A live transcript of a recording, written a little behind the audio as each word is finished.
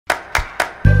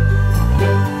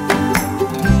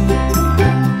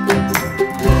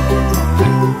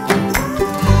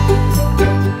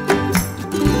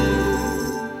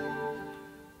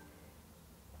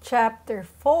Chapter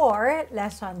 4,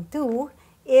 Lesson 2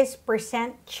 is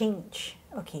percent change.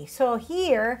 Okay, so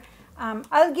here,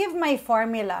 I'll give my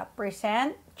formula.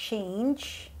 Percent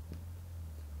change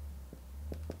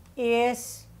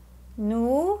is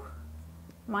new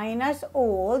minus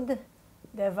old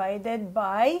divided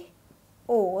by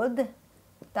old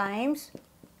times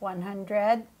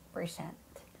 100%.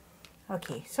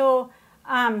 Okay, so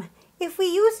if we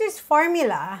use this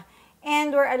formula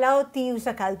and we're allowed to use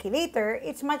a calculator,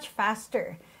 it's much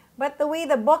faster. But the way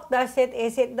the book does it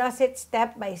is it does it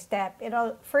step by step.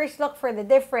 It'll first look for the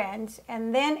difference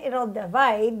and then it'll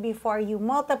divide before you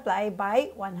multiply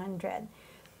by 100.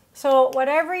 So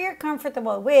whatever you're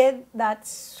comfortable with,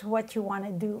 that's what you want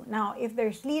to do. Now, if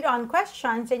there's lead-on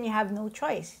questions, then you have no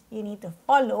choice. You need to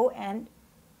follow and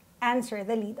answer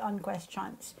the lead-on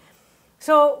questions.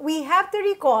 So we have to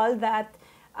recall that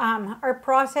our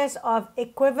process of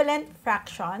equivalent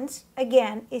fractions,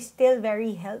 again, is still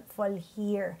very helpful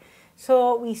here.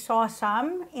 So we saw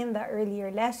some in the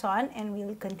earlier lesson and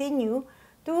we'll continue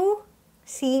to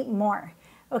see more.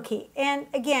 Okay, and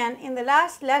again, in the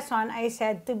last lesson, I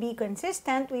said to be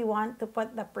consistent, we want to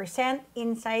put the percent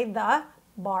inside the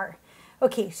bar.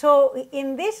 Okay, so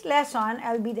in this lesson,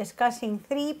 I'll be discussing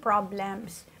 3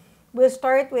 problems. We'll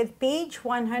start with page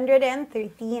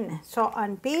 113. So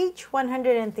on page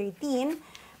 113,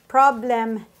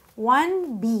 problem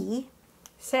 1B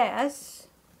says,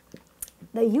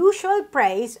 the usual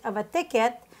price of a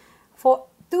ticket to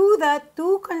the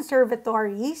 2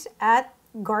 conservatories at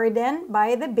Garden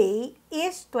by the Bay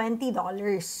is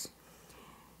 $20.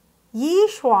 Yi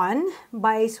Xuan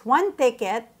buys 1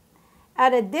 ticket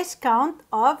at a discount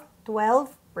of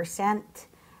 12%.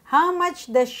 How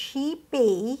much does she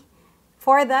pay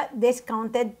for the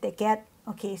discounted ticket?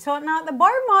 Okay, so now the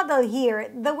bar model here,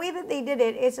 the way that they did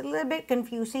it is a little bit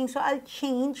confusing, so I'll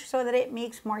change so that it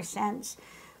makes more sense.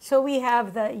 So we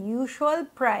have the usual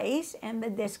price and the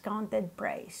discounted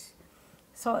price.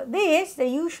 So this, the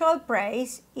usual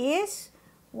price is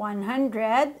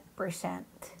 100%.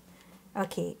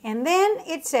 Okay, and then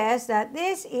it says that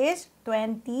this is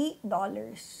 $20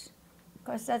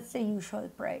 because that's the usual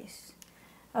price.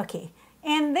 Okay,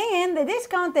 and then the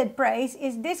discounted price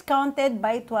is discounted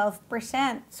by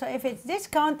 12%. So if it's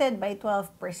discounted by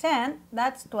 12%,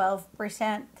 that's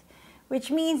 12%,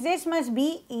 which means this must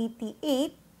be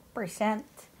 88%.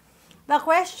 The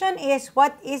question is,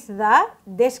 what is the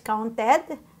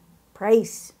discounted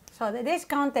price? So the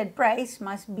discounted price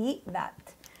must be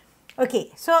that.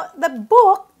 Okay, so the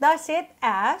book does it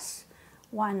as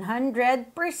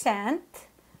 100%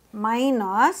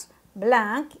 minus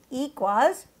blank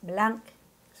equals blank.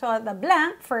 So the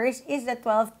blank first is the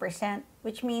 12%,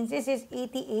 which means this is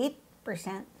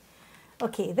 88%.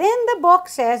 Okay, then the book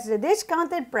says the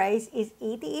discounted price is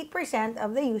 88%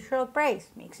 of the usual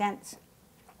price. Makes sense.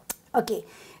 Okay,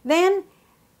 then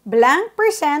blank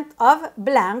percent of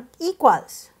blank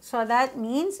equals. So that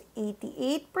means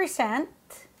 88%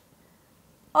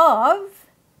 of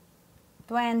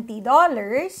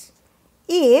 $20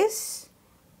 is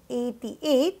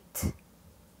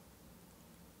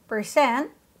 88%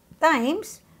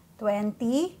 times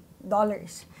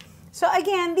 $20. So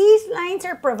again, these lines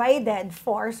are provided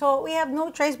for, so we have no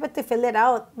choice but to fill it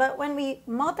out. But when we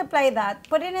multiply that,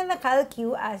 put it in the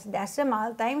calcu as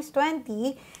decimal times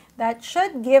 20, that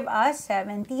should give us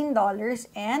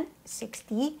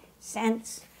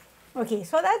 $17.60. Okay,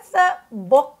 so that's the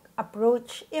book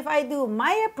approach. If I do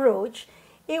my approach,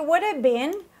 it would have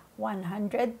been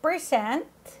 100%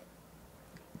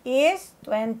 is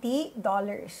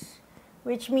 $20,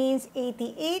 which means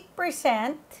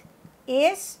 88%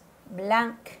 is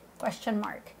blank, question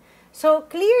mark. So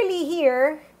clearly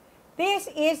here, this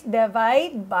is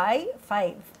divide by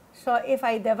 5. So if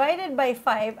I divided by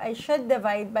 5, I should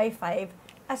divide by 5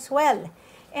 as well.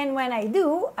 And when I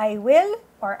do, I will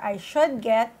or I should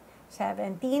get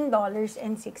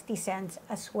 $17.60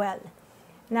 as well.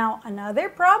 Now, another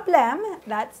problem,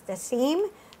 that's the same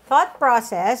thought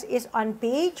process, is on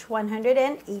page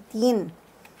 118.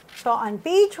 So on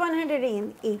page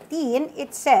 118,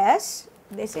 it says,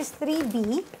 this is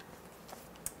 3B,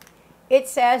 it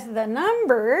says the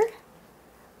number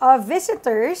of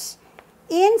visitors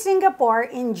in Singapore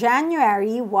in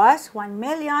January was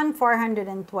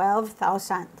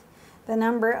 1,412,000. The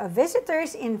number of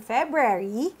visitors in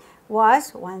February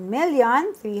was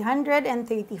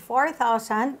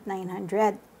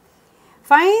 1,334,900.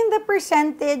 Find the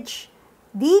percentage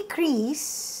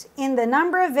decrease in the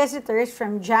number of visitors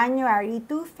from January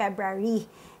to February.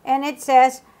 And it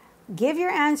says, give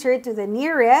your answer to the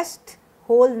nearest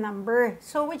whole number.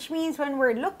 So which means when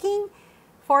we're looking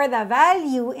for the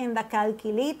value in the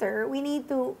calculator, we need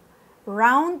to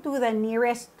round to the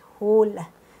nearest whole.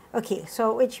 Okay,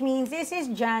 so which means this is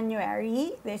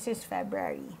January, this is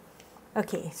February.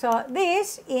 Okay, so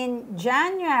this in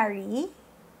January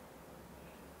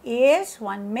is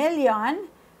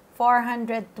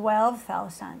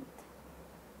 1,412,000.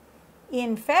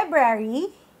 In February,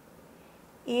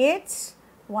 it's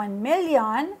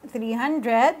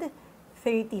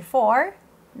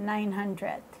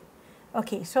 1,334,900.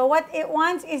 Okay, so what it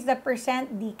wants is the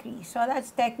percent decrease. So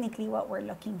that's technically what we're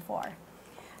looking for.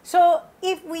 So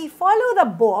if we follow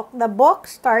the book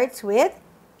starts with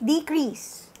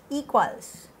decrease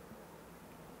equals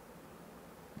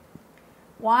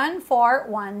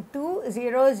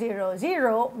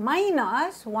 1412000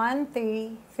 minus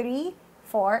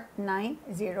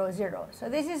 1334900. So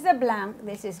this is the blank,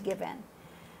 this is given.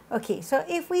 Okay, so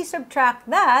if we subtract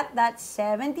that, that's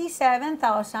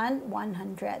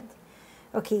 77,100.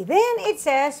 Okay, then it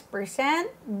says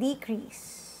percent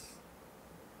decrease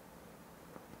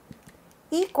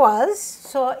equals,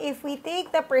 so if we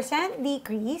take the percent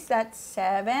decrease, that's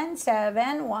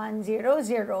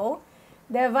 77100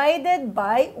 divided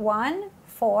by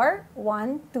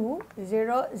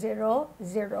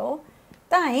 1412000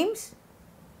 times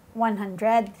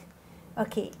 100.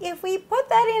 Okay, if we put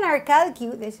that in our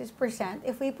this is percent,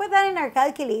 if we put that in our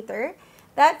calculator,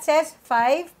 that says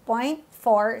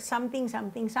 5.4 something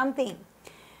something something.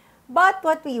 But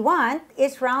what we want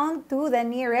is round to the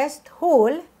nearest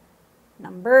whole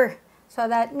number. So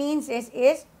that means this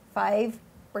is 5%.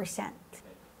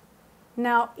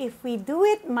 Now, if we do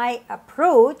it my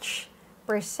approach,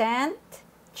 percent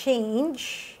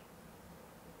change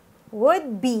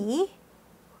would be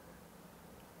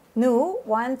new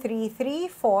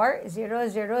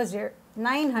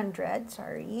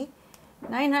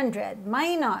 900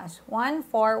 minus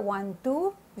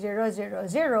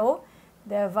 1412000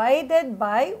 divided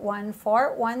by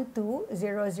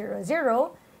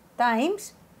 1412000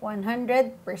 times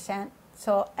 100%.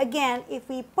 So again, if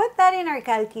we put that in our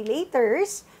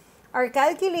calculators, our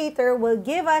calculator will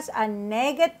give us a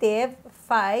negative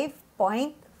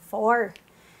 5.4.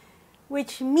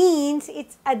 which means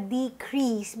it's a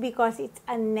decrease because it's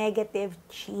a negative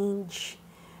change.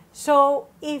 So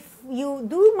if you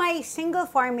do my single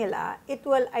formula, it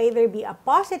will either be a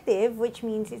positive, which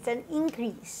means it's an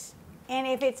increase. And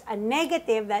if it's a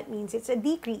negative, that means it's a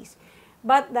decrease.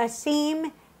 But the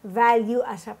same value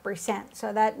as a percent.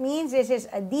 So that means this is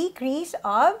a decrease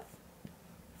of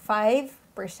 5%.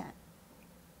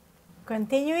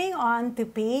 Continuing on to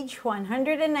page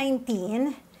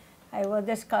 119, I will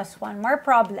discuss one more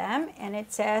problem, and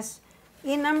it says,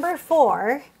 in number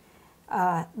 4,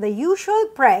 the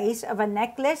usual price of a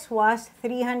necklace was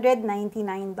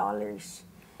 $399.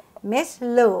 Miss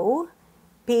Lowe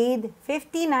paid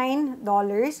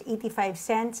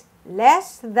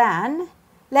 $59.85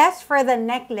 less for the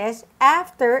necklace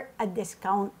after a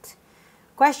discount.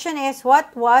 Question is,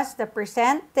 what was the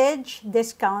percentage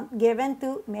discount given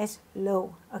to Miss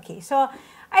Lowe? Okay, so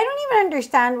I don't even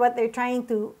understand what they're trying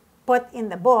to put in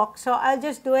the book, so I'll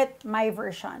just do it my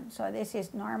version. So this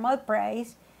is normal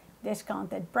price,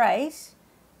 discounted price.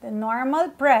 The normal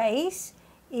price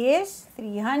is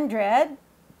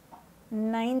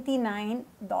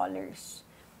 $399.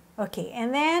 Okay,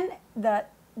 and then the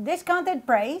discounted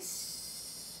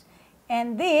price,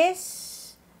 and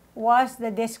this was the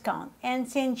discount. And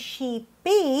since she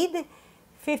paid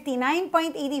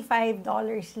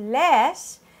 $59.85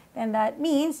 less, then that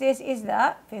means this is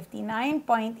the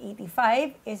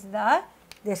 59.85 is the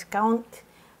discount.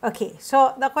 Okay,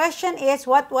 so the question is,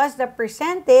 what was the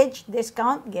percentage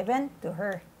discount given to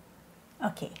her?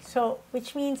 Okay, so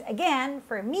which means again,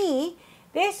 for me,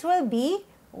 this will be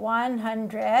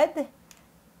 100%.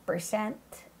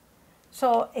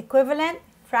 So equivalent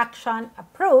fraction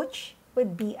approach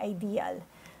would be ideal.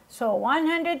 So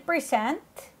 100%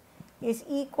 is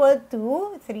equal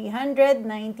to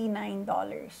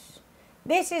 $399.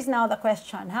 This is now the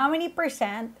question. How many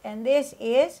percent? And this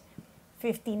is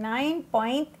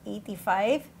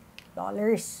 $59.85.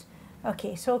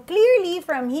 Okay, so clearly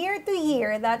from here to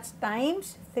here, that's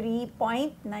times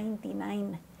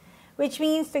 3.99. Which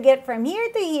means to get from here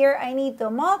to here, I need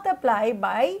to multiply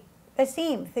by the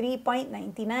same,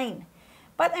 3.99.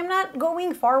 But I'm not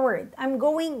going forward. I'm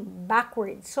going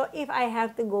backwards. So if I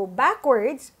have to go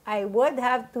backwards, I would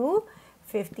have to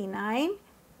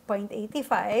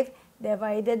 59.85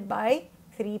 divided by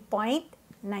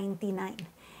 3.99.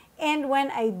 And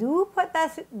when I do put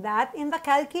that in the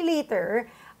calculator,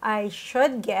 I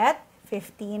should get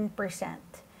 15%,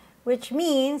 which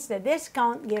means the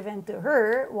discount given to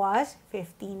her was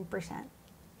 15%.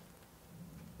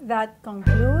 That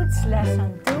concludes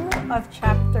lesson 2 of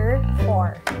chapter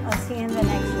 4. I'll see you in the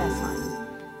next lesson.